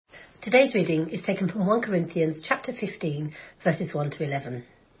Today's reading is taken from 1 Corinthians chapter 15, verses 1 to 11.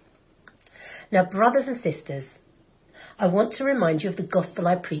 Now, brothers and sisters, I want to remind you of the gospel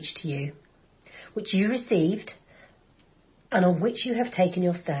I preached to you, which you received and on which you have taken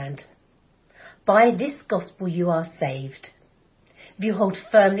your stand. By this gospel you are saved, if you hold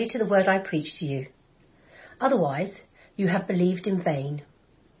firmly to the word I preached to you. Otherwise, you have believed in vain.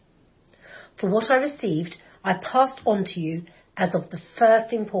 For what I received, I passed on to you as of the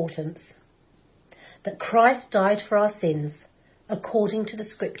first importance, that Christ died for our sins according to the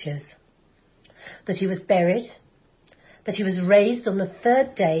Scriptures, that he was buried, that he was raised on the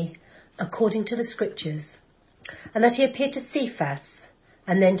third day according to the Scriptures, and that he appeared to Cephas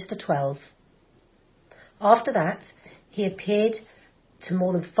and then to the 12. After that, he appeared to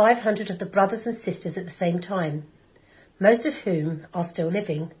more than 500 of the brothers and sisters at the same time, most of whom are still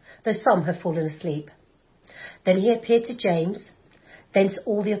living, though some have fallen asleep. Then he appeared to James, then to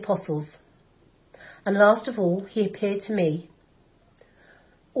all the apostles. And last of all, he appeared to me,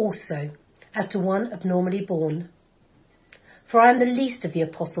 also as to one abnormally born. For I am the least of the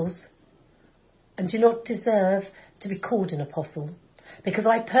apostles, and do not deserve to be called an apostle, because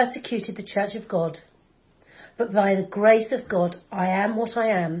I persecuted the church of God. But by the grace of God I am what I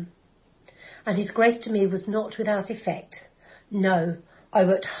am. And his grace to me was not without effect. No, I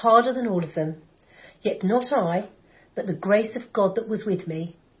worked harder than all of them. Yet not I, but the grace of God that was with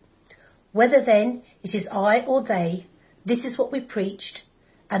me. Whether then it is I or they, this is what we preached,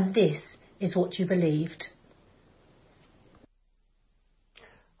 and this is what you believed.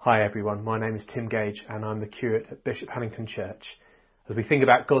 Hi everyone, my name is Tim Gage and I'm the curate at Bishop Hannington Church. As we think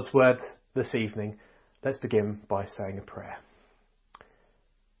about God's Word this evening, let's begin by saying a prayer.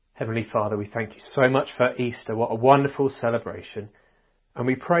 Heavenly Father, we thank you so much for Easter. What a wonderful celebration. And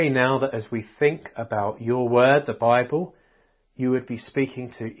we pray now that as we think about your word, the Bible, you would be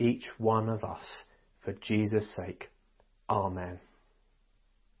speaking to each one of us for Jesus' sake. Amen.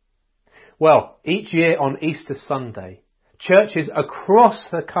 Well, each year on Easter Sunday, churches across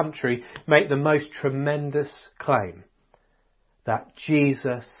the country make the most tremendous claim that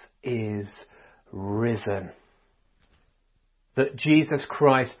Jesus is risen. That Jesus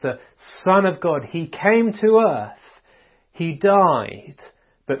Christ, the Son of God, he came to earth. He died,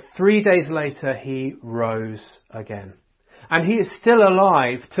 but 3 days later he rose again. And he is still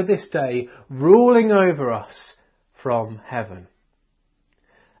alive to this day, ruling over us from heaven.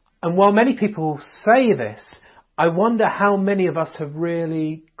 And while many people say this, I wonder how many of us have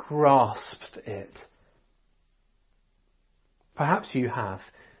really grasped it. Perhaps you have.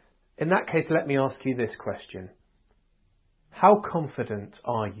 In that case, let me ask you this question. How confident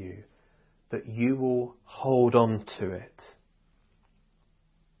are you that you will hold on to it?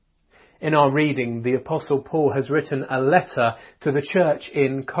 In our reading, the Apostle Paul has written a letter to the church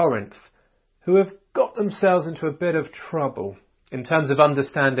in Corinth, who have got themselves into a bit of trouble in terms of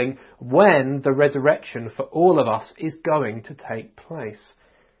understanding when the resurrection for all of us is going to take place.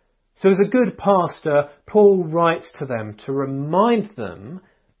 So as a good pastor, Paul writes to them to remind them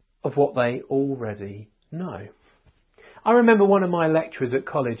of what they already know. I remember one of my lecturers at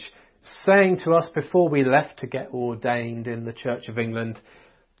college saying to us before we left to get ordained in the Church of England,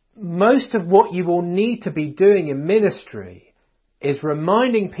 most of what you will need to be doing in ministry is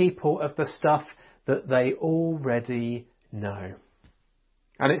reminding people of the stuff that they already know.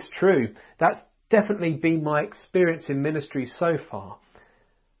 And it's true. That's definitely been my experience in ministry so far.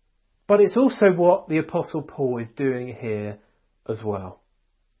 But it's also what the Apostle Paul is doing here as well.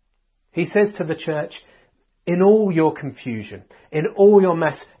 He says to the church, in all your confusion, in all your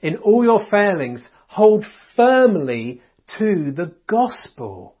mess, in all your failings, hold firmly to the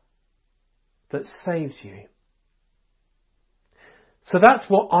gospel that saves you. So that's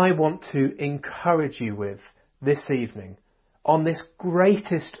what I want to encourage you with this evening on this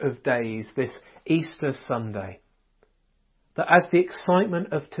greatest of days, this Easter Sunday. That as the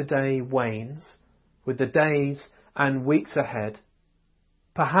excitement of today wanes, with the days and weeks ahead,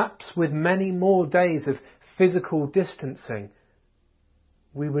 perhaps with many more days of physical distancing,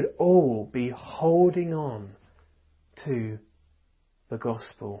 we would all be holding on to the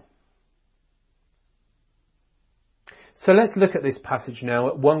gospel. So let's look at this passage now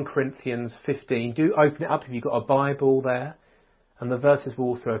at 1 Corinthians 15. Do open it up if you've got a Bible there, and the verses will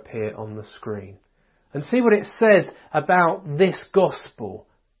also appear on the screen. And see what it says about this gospel.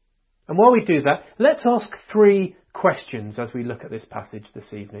 And while we do that, let's ask 3 questions as we look at this passage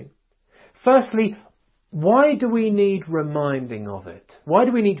this evening. Firstly, why do we need reminding of it? Why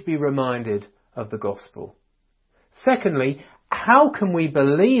do we need to be reminded of the gospel? Secondly, how can we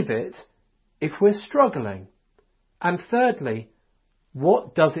believe it if we're struggling? And thirdly,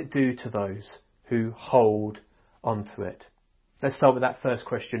 what does it do to those who hold onto it? Let's start with that first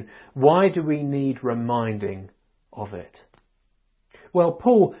question. Why do we need reminding of it? Well,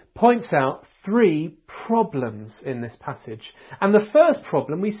 Paul points out 3 problems in this passage. And the first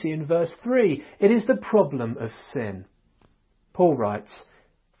problem we see in verse 3. It is the problem of sin. Paul writes,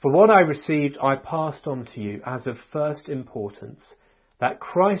 "For what I received I passed on to you as of first importance, that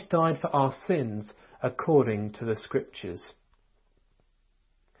Christ died for our sins according to the Scriptures."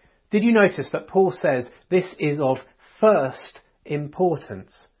 Did you notice that Paul says this is of first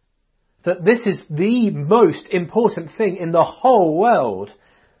importance? That this is the most important thing in the whole world.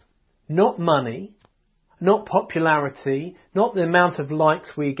 Not money, not popularity, not the amount of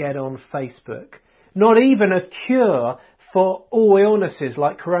likes we get on Facebook, not even a cure for all illnesses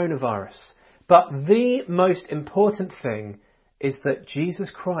like coronavirus. But the most important thing is that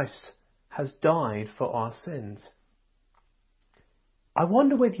Jesus Christ has died for our sins. I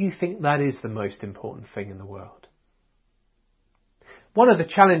wonder whether you think that is the most important thing in the world. One of the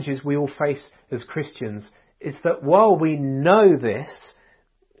challenges we all face as Christians is that while we know this,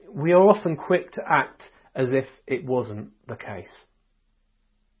 we are often quick to act as if it wasn't the case.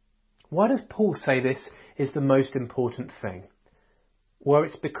 Why does Paul say this is the most important thing? Well,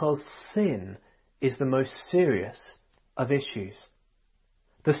 it's because sin is the most serious of issues.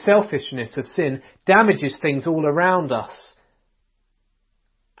 The selfishness of sin damages things all around us.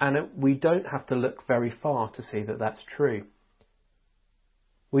 And we don't have to look very far to see that that's true.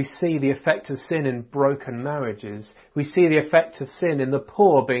 We see the effect of sin in broken marriages. We see the effect of sin in the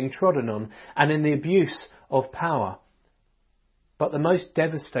poor being trodden on and in the abuse of power. But the most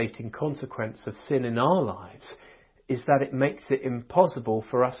devastating consequence of sin in our lives is that it makes it impossible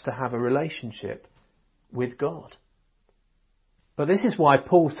for us to have a relationship with God. But this is why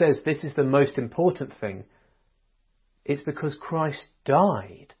Paul says this is the most important thing. It's because Christ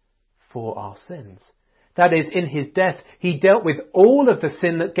died for our sins. That is, in his death, he dealt with all of the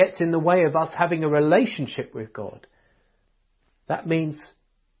sin that gets in the way of us having a relationship with God. That means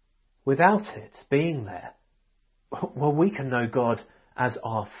without it being there, well, we can know God as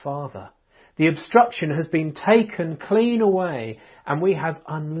our Father. The obstruction has been taken clean away and we have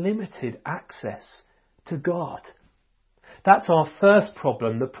unlimited access to God. That's our first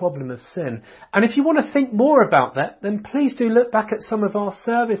problem, the problem of sin. And if you want to think more about that, then please do look back at some of our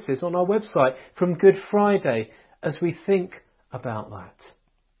services on our website from Good Friday as we think about that.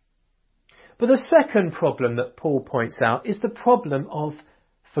 But the second problem that Paul points out is the problem of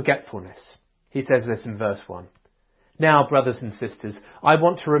forgetfulness. He says this in verse 1. "Now, brothers and sisters, I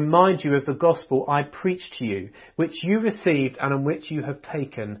want to remind you of the gospel I preached to you, which you received and on which you have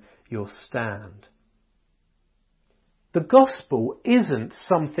taken your stand." The gospel isn't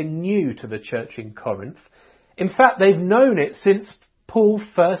something new to the church in Corinth. In fact, they've known it since Paul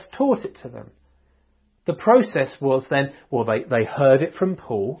first taught it to them. The process was then, well, they heard it from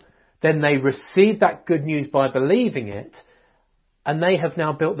Paul, then they received that good news by believing it, and they have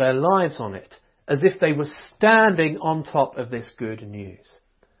now built their lives on it, as if they were standing on top of this good news.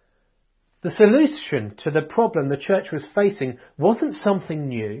 The solution to the problem the church was facing wasn't something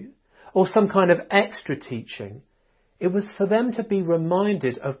new or some kind of extra teaching. It was for them to be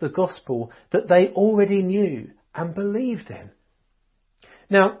reminded of the gospel that they already knew and believed in.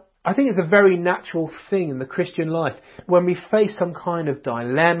 Now, I think it's a very natural thing in the Christian life when we face some kind of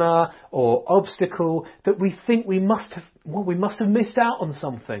dilemma or obstacle that we think we must have missed out on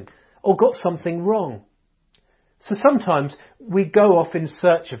something or got something wrong. So sometimes we go off in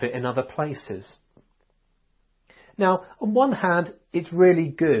search of it in other places. Now, on one hand, it's really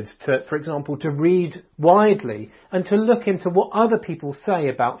good to, for example, to read widely and to look into what other people say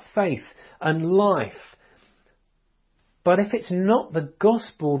about faith and life. But if it's not the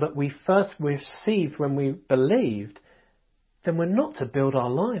gospel that we first received when we believed, then we're not to build our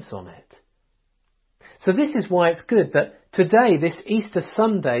lives on it. So this is why it's good that today, this Easter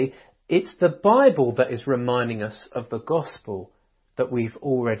Sunday, it's the Bible that is reminding us of the gospel that we've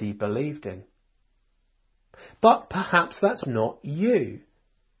already believed in. But perhaps that's not you.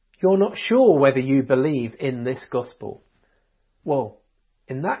 You're not sure whether you believe in this gospel. Well,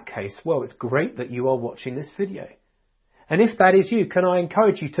 in that case, it's great that you are watching this video. And if that is you, can I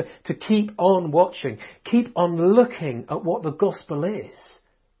encourage you to keep on watching, keep on looking at what the gospel is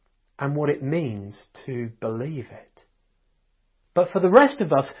and what it means to believe it. But for the rest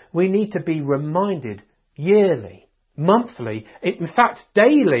of us, we need to be reminded yearly, monthly, in fact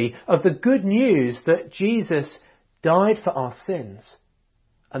daily, of the good news that Jesus died for our sins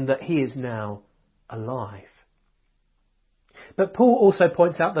and that he is now alive. But Paul also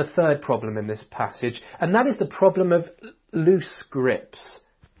points out the third problem in this passage, and that is the problem of loose grips.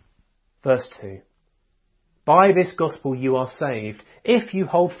 Verse 2. By this gospel you are saved, if you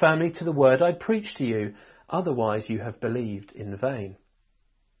hold firmly to the word I preached to you. Otherwise you have believed in vain.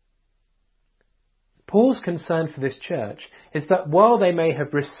 Paul's concern for this church is that while they may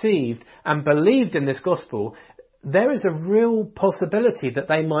have received and believed in this gospel, there is a real possibility that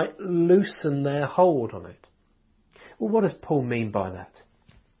they might loosen their hold on it. Well, what does Paul mean by that?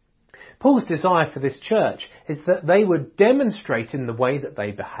 Paul's desire for this church is that they would demonstrate in the way that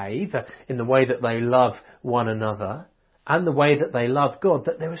they behave, in the way that they love one another, and the way that they love God,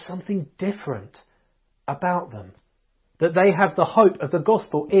 that there is something different about them, that they have the hope of the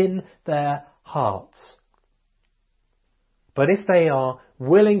gospel in their hearts. But if they are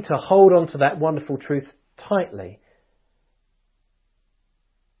willing to hold on to that wonderful truth tightly,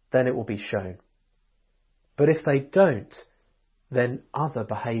 then it will be shown. But if they don't, then other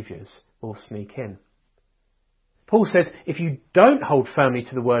behaviours will sneak in. Paul says, if you don't hold firmly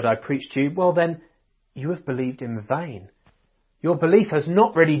to the word I preached to you, well then, you have believed in vain. Your belief has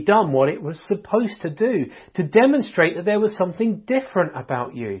not really done what it was supposed to do, to demonstrate that there was something different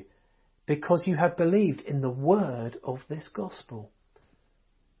about you, because you have believed in the word of this gospel.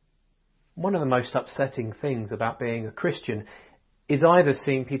 One of the most upsetting things about being a Christian is either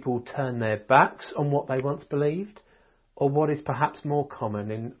seeing people turn their backs on what they once believed, or what is perhaps more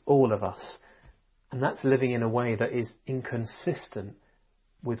common in all of us, and that's living in a way that is inconsistent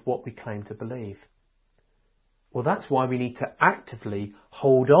with what we claim to believe. Well, that's why we need to actively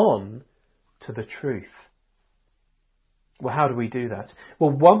hold on to the truth. Well, how do we do that?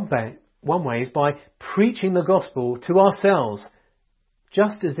 Well, one way is by preaching the gospel to ourselves,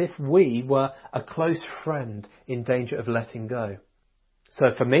 just as if we were a close friend in danger of letting go.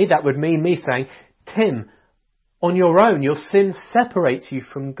 So for me, that would mean me saying, Tim, on your own, your sin separates you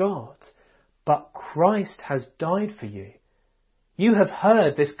from God, but Christ has died for you. You have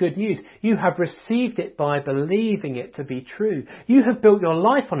heard this good news. You have received it by believing it to be true. You have built your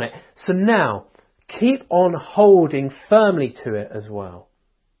life on it. So now, keep on holding firmly to it as well.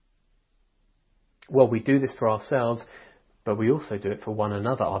 Well, we do this for ourselves, but we also do it for one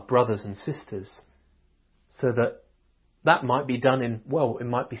another, our brothers and sisters, so that might be done it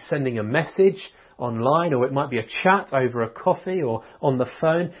might be sending a message online, or it might be a chat over a coffee or on the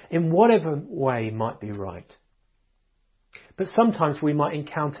phone, in whatever way might be right. But sometimes we might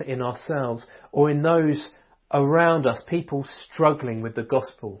encounter in ourselves or in those around us people struggling with the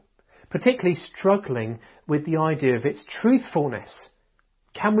gospel, particularly struggling with the idea of its truthfulness.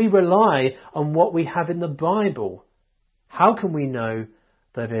 Can we rely on what we have in the Bible? How can we know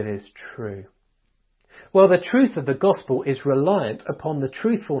that it is true? Well, the truth of the gospel is reliant upon the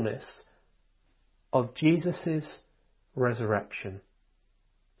truthfulness of Jesus' resurrection.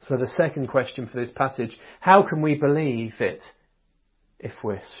 So the second question for this passage, how can we believe it if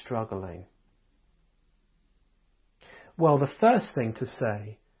we're struggling? Well, the first thing to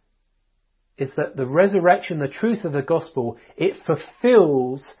say is that the resurrection, the truth of the gospel, it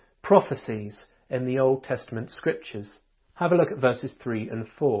fulfills prophecies in the Old Testament scriptures. Have a look at verses 3 and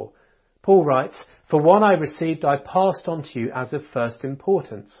 4. Paul writes, "For what I received I passed on to you as of first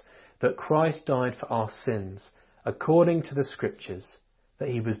importance, that Christ died for our sins, according to the scriptures, that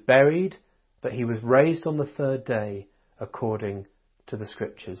he was buried, that he was raised on the third day, according to the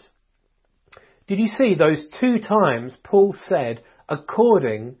scriptures." Did you see those two times Paul said,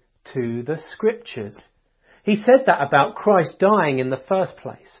 according to the scriptures? He said that about Christ dying in the first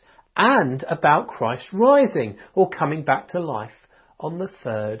place, and about Christ rising or coming back to life on the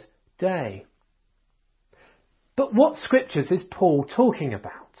third day. But what scriptures is Paul talking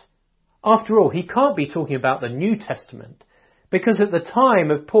about? After all, he can't be talking about the New Testament, because at the time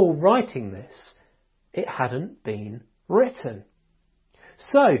of Paul writing this, it hadn't been written.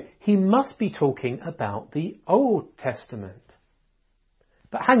 So he must be talking about the Old Testament.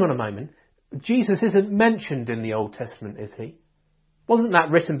 But hang on a moment, Jesus isn't mentioned in the Old Testament, is he? Wasn't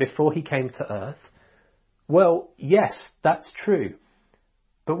that written before he came to earth? Well, yes, that's true.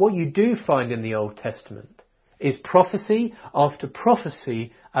 But what you do find in the Old Testament is prophecy after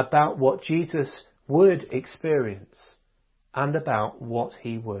prophecy about what Jesus would experience and about what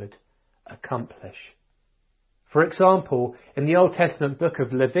he would accomplish. For example, in the Old Testament book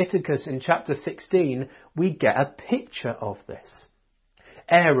of Leviticus in chapter 16, we get a picture of this.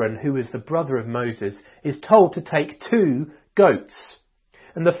 Aaron, who is the brother of Moses, is told to take 2 goats.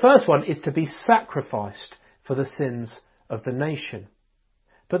 And the first one is to be sacrificed for the sins of the nation.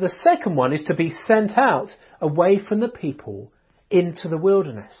 But the second one is to be sent out away from the people into the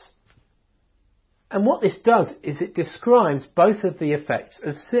wilderness. And what this does is it describes both of the effects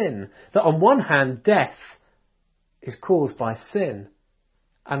of sin. That on one hand, death is caused by sin,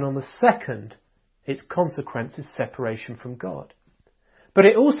 and on the second, its consequence is separation from God. But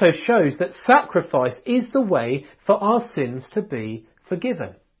it also shows that sacrifice is the way for our sins to be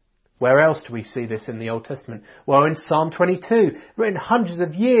forgiven. Where else do we see this in the Old Testament? Well, in Psalm 22, written hundreds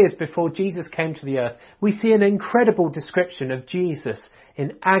of years before Jesus came to the earth, we see an incredible description of Jesus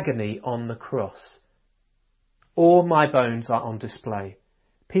in agony on the cross. All my bones are on display.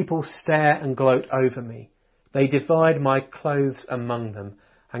 People stare and gloat over me. They divide my clothes among them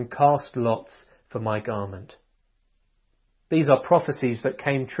and cast lots for my garment. These are prophecies that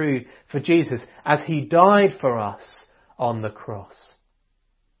came true for Jesus as he died for us on the cross.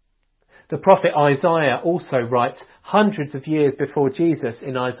 The prophet Isaiah also writes hundreds of years before Jesus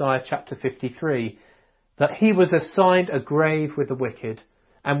in Isaiah chapter 53 that he was assigned a grave with the wicked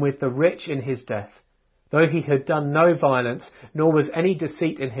and with the rich in his death, though he had done no violence, nor was any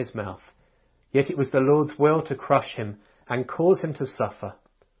deceit in his mouth. Yet it was the Lord's will to crush him and cause him to suffer.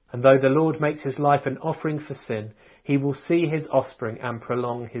 And though the Lord makes his life an offering for sin, he will see his offspring and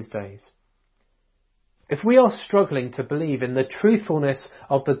prolong his days. If we are struggling to believe in the truthfulness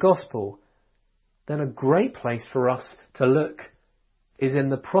of the gospel, then a great place for us to look is in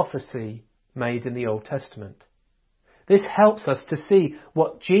the prophecy made in the Old Testament. This helps us to see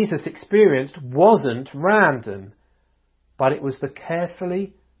what Jesus experienced wasn't random, but it was the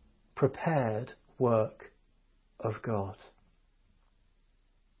carefully prepared work of God.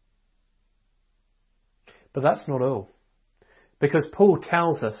 But that's not all, because Paul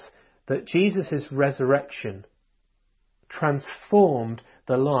tells us that Jesus' resurrection transformed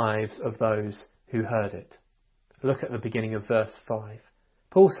the lives of those who heard it. Look at the beginning of verse 5.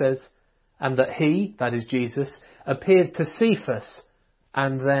 Paul says, and that he, that is Jesus, appeared to Cephas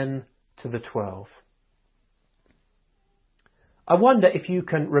and then to the 12. I wonder if you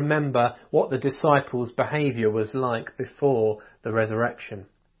can remember what the disciples' behaviour was like before the resurrection.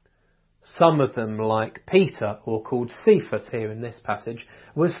 Some of them, like Peter, or called Cephas here in this passage,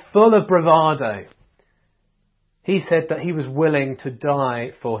 was full of bravado. He said that he was willing to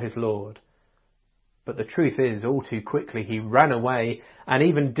die for his Lord. But the truth is, all too quickly he ran away and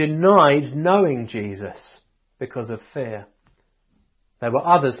even denied knowing Jesus because of fear. There were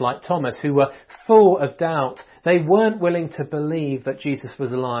others like Thomas who were full of doubt. They weren't willing to believe that Jesus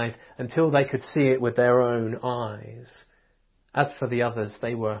was alive until they could see it with their own eyes. As for the others,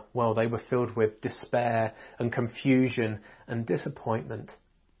 they were filled with despair and confusion and disappointment.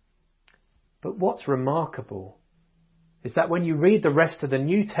 But what's remarkable is that when you read the rest of the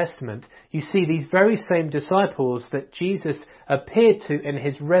New Testament, you see these very same disciples that Jesus appeared to in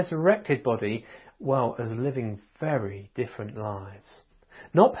his resurrected body, as living very different lives.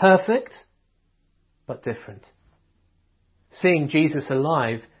 Not perfect, but different. Seeing Jesus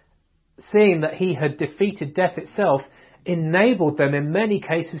alive, seeing that he had defeated death itself, enabled them in many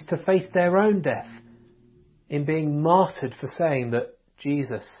cases to face their own death in being martyred for saying that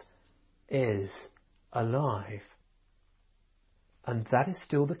Jesus is alive. And that is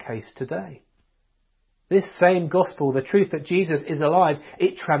still the case today. This same gospel, the truth that Jesus is alive,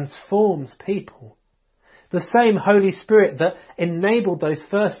 it transforms people. The same Holy Spirit that enabled those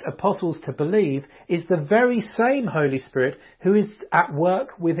first apostles to believe is the very same Holy Spirit who is at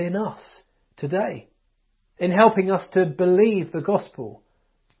work within us today, in helping us to believe the gospel.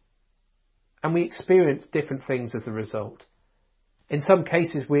 And we experience different things as a result. In some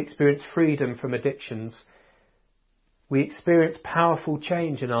cases we experience freedom from addictions. We experience powerful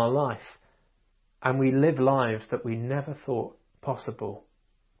change in our life. And we live lives that we never thought possible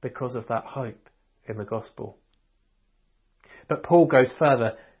because of that hope in the gospel. But Paul goes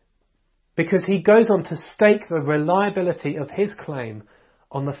further because he goes on to stake the reliability of his claim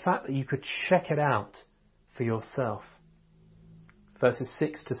on the fact that you could check it out for yourself. Verses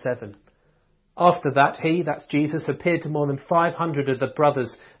 6 to 7. After that, he, that's Jesus, appeared to more than 500 of the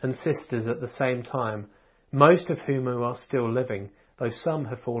brothers and sisters at the same time, most of whom are still living, though some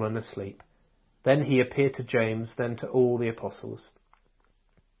have fallen asleep. Then he appeared to James, then to all the apostles.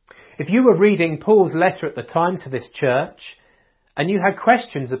 If you were reading Paul's letter at the time to this church, and you had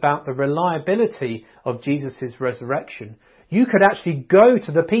questions about the reliability of Jesus' resurrection, you could actually go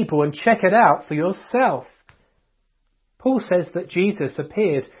to the people and check it out for yourself. Paul says that Jesus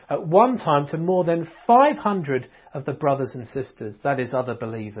appeared at one time to more than 500 of the brothers and sisters, that is, other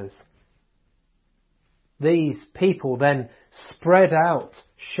believers. These people then spread out,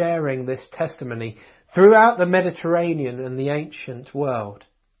 sharing this testimony throughout the Mediterranean and the ancient world.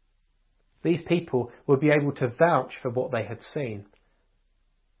 These people would be able to vouch for what they had seen.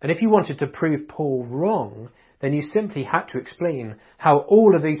 And if you wanted to prove Paul wrong, then you simply had to explain how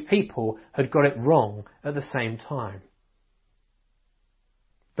all of these people had got it wrong at the same time.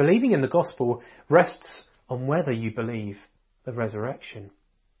 Believing in the gospel rests on whether you believe the resurrection.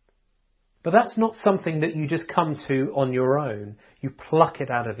 But that's not something that you just come to on your own. You pluck it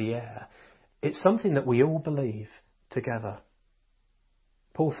out of the air. It's something that we all believe together.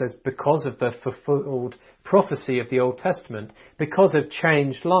 Paul says because of the fulfilled prophecy of the Old Testament, because of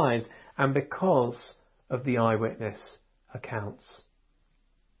changed lives, and because of the eyewitness accounts.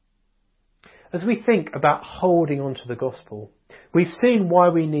 As we think about holding on to the gospel, we've seen why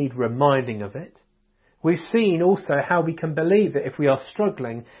we need reminding of it. We've seen also how we can believe it if we are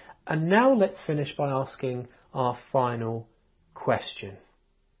struggling. And now let's finish by asking our final question.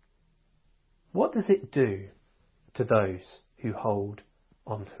 What does it do to those who hold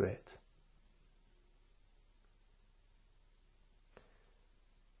onto it?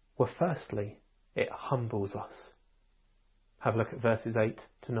 Well, firstly, it humbles us. Have a look at verses 8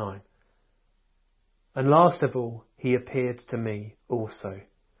 to 9. And last of all, he appeared to me also,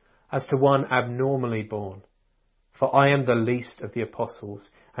 as to one abnormally born. For I am the least of the apostles,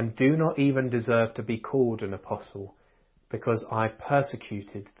 and do not even deserve to be called an apostle, because I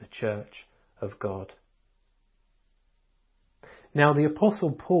persecuted the church of God. Now the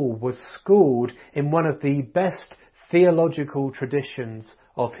Apostle Paul was schooled in one of the best theological traditions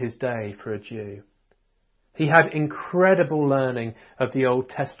of his day for a Jew. He had incredible learning of the Old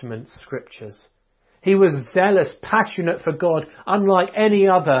Testament scriptures. He was zealous, passionate for God, unlike any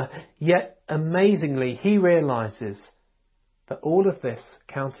other, yet amazingly he realizes that all of this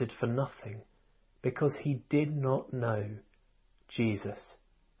counted for nothing because he did not know Jesus.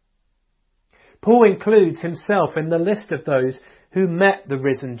 Paul includes himself in the list of those who met the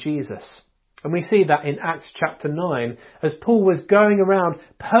risen Jesus. And we see that in Acts chapter 9, as Paul was going around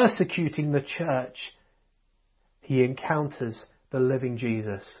persecuting the church, he encounters the living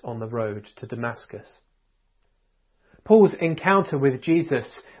Jesus on the road to Damascus. Paul's encounter with Jesus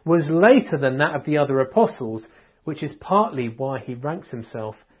was later than that of the other apostles, which is partly why he ranks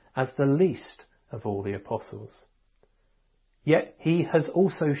himself as the least of all the apostles. Yet he has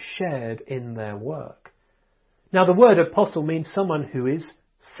also shared in their work. Now the word apostle means someone who is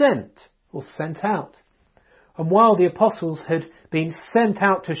sent or sent out. And while the apostles had been sent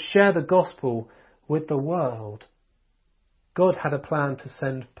out to share the gospel with the world, God had a plan to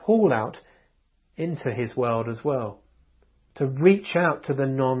send Paul out into his world as well, to reach out to the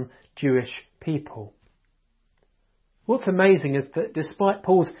non-Jewish people. What's amazing is that despite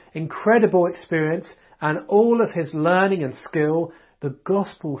Paul's incredible experience and all of his learning and skill, the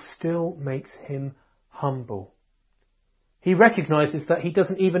gospel still makes him humble. He recognises that he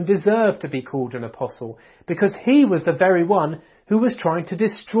doesn't even deserve to be called an apostle because he was the very one who was trying to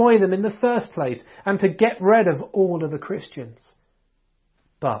destroy them in the first place and to get rid of all of the Christians.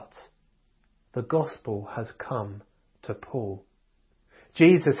 But the gospel has come to Paul.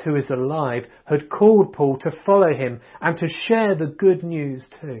 Jesus, who is alive, had called Paul to follow him and to share the good news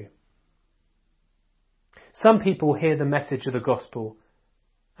too. Some people hear the message of the gospel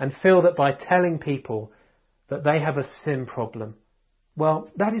and feel that by telling people that they have a sin problem, well,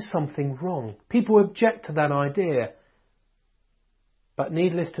 that is something wrong. People object to that idea. But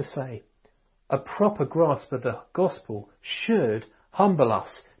needless to say, a proper grasp of the gospel should humble us,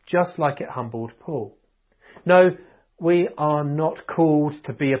 just like it humbled Paul. No, we are not called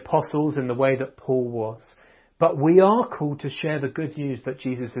to be apostles in the way that Paul was, but we are called to share the good news that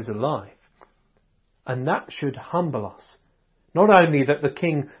Jesus is alive. And that should humble us. Not only that the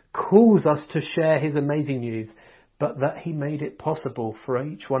King calls us to share his amazing news, but that he made it possible for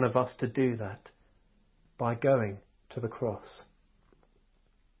each one of us to do that by going to the cross.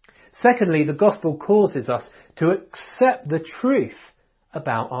 Secondly, the gospel causes us to accept the truth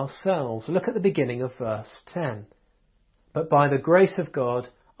about ourselves. Look at the beginning of verse 10. But by the grace of God,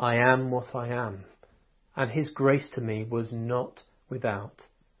 I am what I am, and his grace to me was not without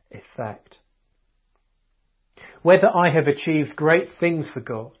effect. Whether I have achieved great things for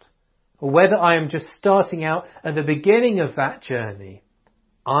God, or whether I am just starting out at the beginning of that journey,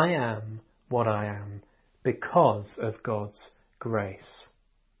 I am what I am because of God's grace.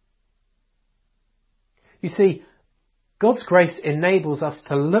 You see, God's grace enables us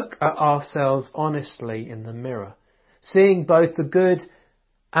to look at ourselves honestly in the mirror, seeing both the good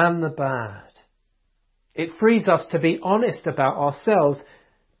and the bad. It frees us to be honest about ourselves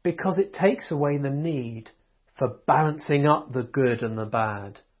because it takes away the need for balancing up the good and the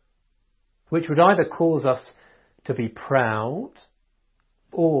bad, which would either cause us to be proud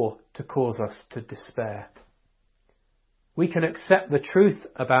or to cause us to despair. We can accept the truth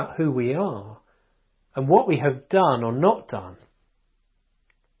about who we are and what we have done or not done.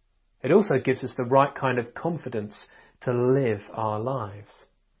 It also gives us the right kind of confidence to live our lives.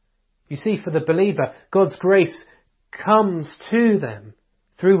 You see, for the believer, God's grace comes to them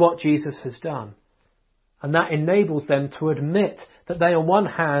through what Jesus has done. And that enables them to admit that they, on one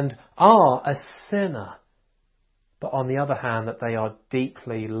hand, are a sinner, but on the other hand, that they are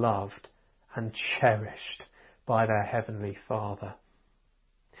deeply loved and cherished by their Heavenly Father.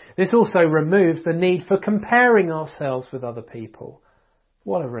 This also removes the need for comparing ourselves with other people.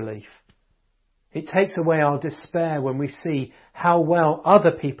 What a relief. It takes away our despair when we see how well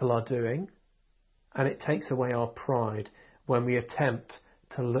other people are doing, and it takes away our pride when we attempt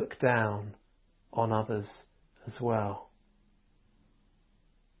to look down on others as well.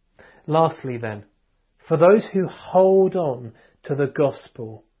 Lastly then, for those who hold on to the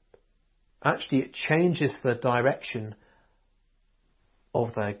gospel, actually it changes the direction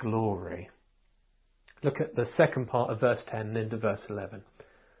of their glory. Look at the second part of verse 10 and into verse 11.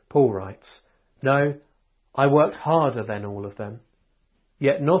 Paul writes, "No, I worked harder than all of them,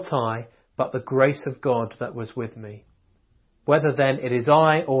 yet not I, but the grace of God that was with me. Whether then it is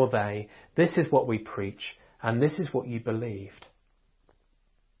I or they, this is what we preach, and this is what you believed."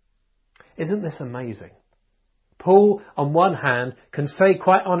 Isn't this amazing? Paul, on one hand, can say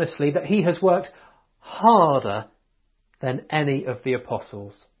quite honestly that he has worked harder than any of the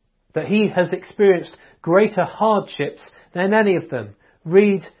apostles, that he has experienced greater hardships than any of them.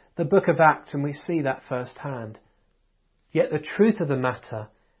 Read the book of Acts and we see that firsthand. Yet the truth of the matter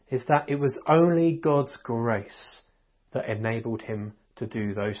is that it was only God's grace that enabled him to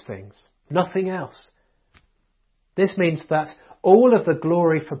do those things. Nothing else. This means that all of the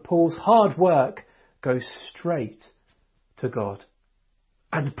glory for Paul's hard work goes straight to God.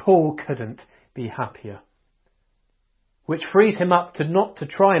 And Paul couldn't be happier. Which frees him up to not to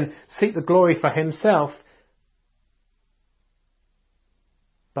try and seek the glory for himself,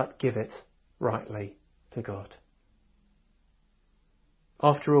 but give it rightly to God.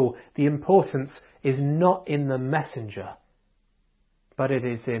 After all, the importance is not in the messenger, but it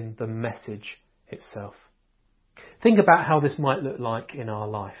is in the message itself. Think about how this might look like in our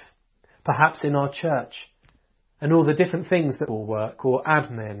life. Perhaps in our church, and all the different things that will work, or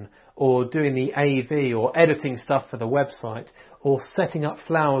admin, or doing the AV, or editing stuff for the website, or setting up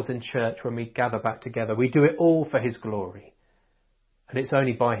flowers in church when we gather back together. We do it all for His glory. And it's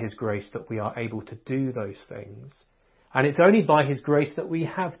only by His grace that we are able to do those things. And it's only by His grace that we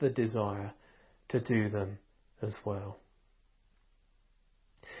have the desire to do them as well.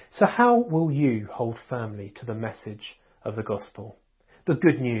 So how will you hold firmly to the message of the gospel? The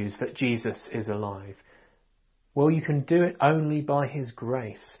good news that Jesus is alive? Well, you can do it only by His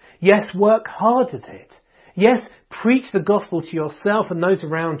grace. Yes, work hard at it. Yes, preach the gospel to yourself and those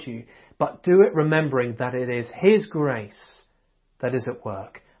around you, but do it remembering that it is His grace that is at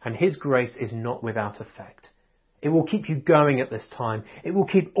work, and His grace is not without effect. It will keep you going at this time. It will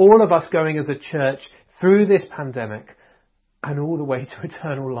keep all of us going as a church through this pandemic and all the way to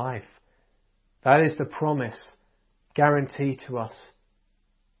eternal life. That is the promise guaranteed to us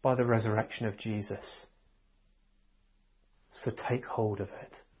by the resurrection of Jesus. So take hold of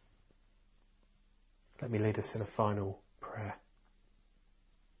it. Let me lead us in a final prayer.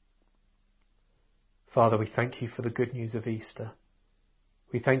 Father, we thank you for the good news of Easter.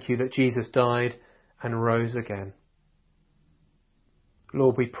 We thank you that Jesus died and rose again.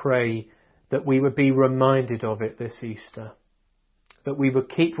 Lord, we pray that we would be reminded of it this Easter, that we would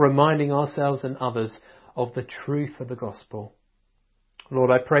keep reminding ourselves and others of the truth of the gospel.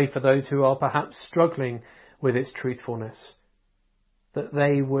 Lord, I pray for those who are perhaps struggling with its truthfulness, that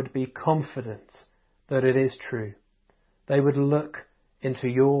they would be confident that it is true. They would look into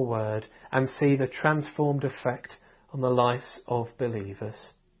your word and see the transformed effect on the lives of believers.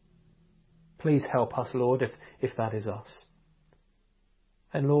 Please help us, Lord, if that is us.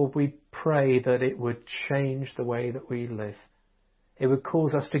 And Lord, we pray that it would change the way that we live. It would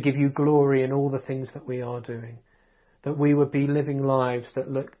cause us to give you glory in all the things that we are doing. That we would be living lives that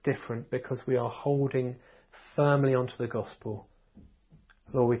look different because we are holding firmly onto the gospel.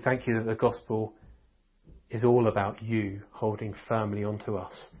 Lord, we thank you that the gospel is all about you holding firmly onto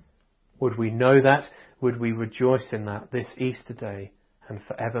us. Would we know that? Would we rejoice in that this Easter day and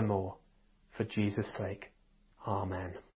forevermore? For Jesus' sake. Amen.